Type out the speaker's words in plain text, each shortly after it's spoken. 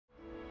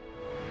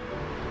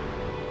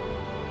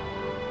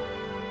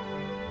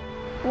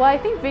Well, I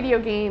think video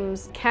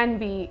games can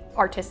be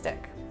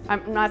artistic.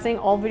 I'm not saying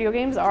all video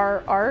games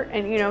are art,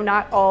 and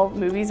not all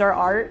movies are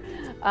art,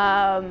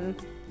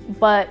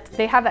 but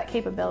they have that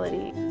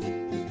capability.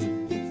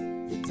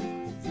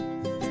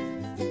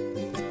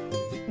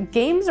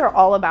 Games are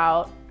all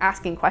about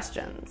asking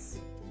questions.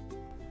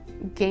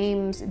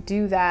 Games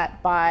do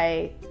that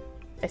by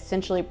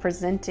essentially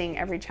presenting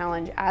every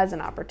challenge as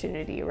an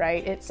opportunity,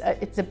 right?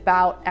 It's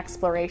about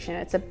exploration,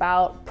 it's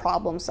about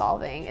problem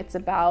solving, it's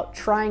about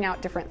trying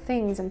out different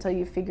things until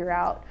you figure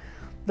out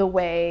the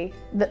way,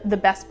 the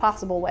best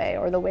possible way,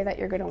 or the way that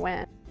you're gonna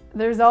win.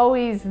 There's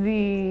always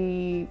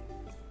the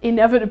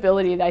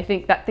inevitability that I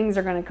think that things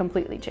are gonna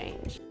completely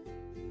change.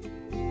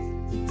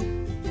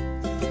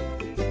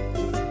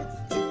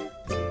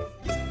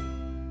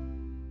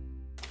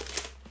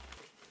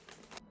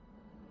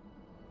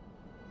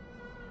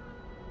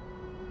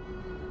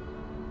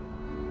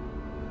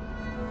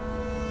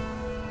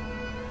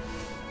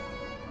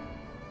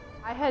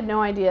 I had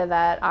no idea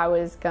that I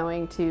was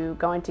going to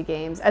go into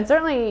games, and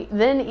certainly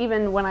then,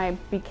 even when I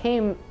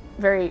became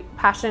very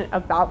passionate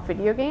about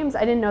video games,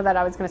 I didn't know that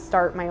I was going to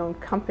start my own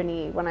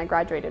company when I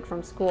graduated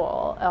from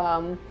school.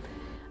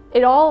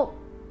 It all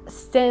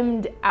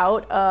stemmed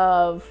out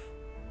of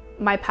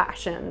my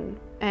passion,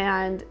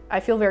 and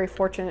I feel very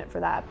fortunate for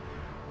that.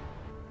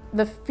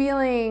 The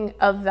feeling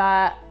of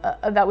that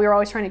we were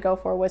always trying to go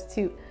for was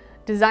to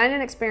design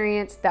an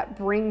experience that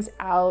brings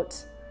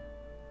out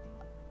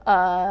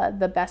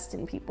the best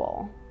in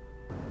people.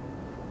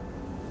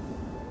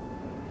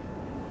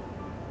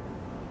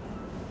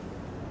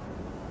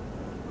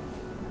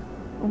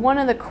 One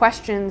of the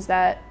questions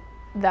that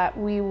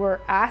we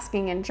were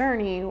asking in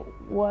Journey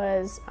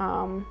was,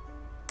 or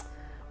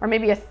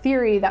maybe a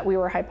theory that we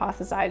were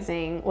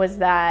hypothesizing, was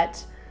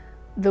that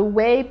the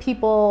way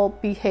people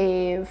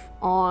behave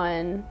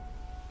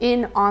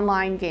in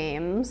online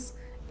games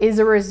is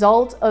a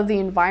result of the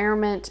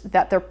environment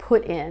that they're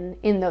put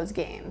in those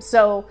games.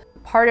 So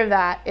part of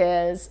that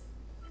is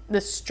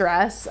the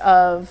stress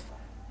of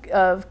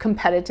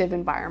competitive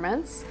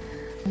environments,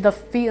 the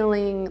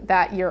feeling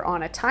that you're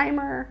on a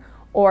timer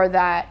or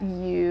that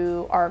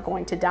you are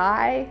going to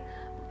die,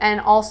 and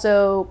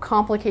also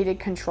complicated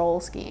control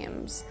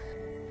schemes.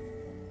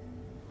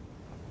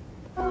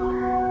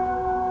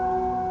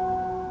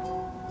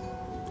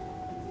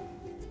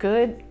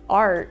 Good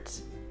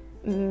art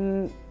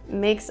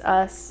makes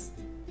us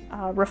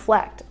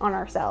reflect on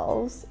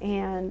ourselves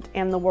and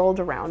the world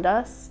around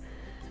us,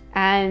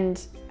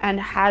 and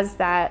has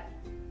that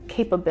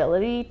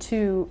capability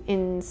to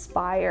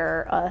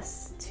inspire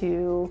us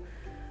to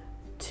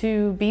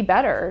be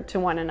better to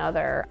one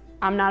another.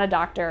 I'm not a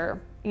doctor,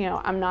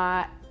 I'm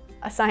not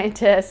a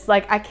scientist.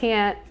 Like, I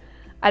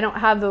don't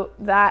have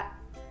that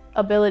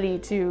ability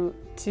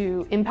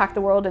to impact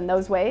the world in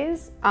those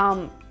ways.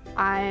 I'm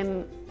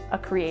a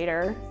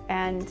creator,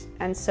 and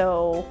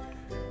so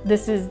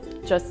this is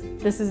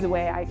the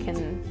way I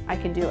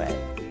can do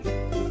it.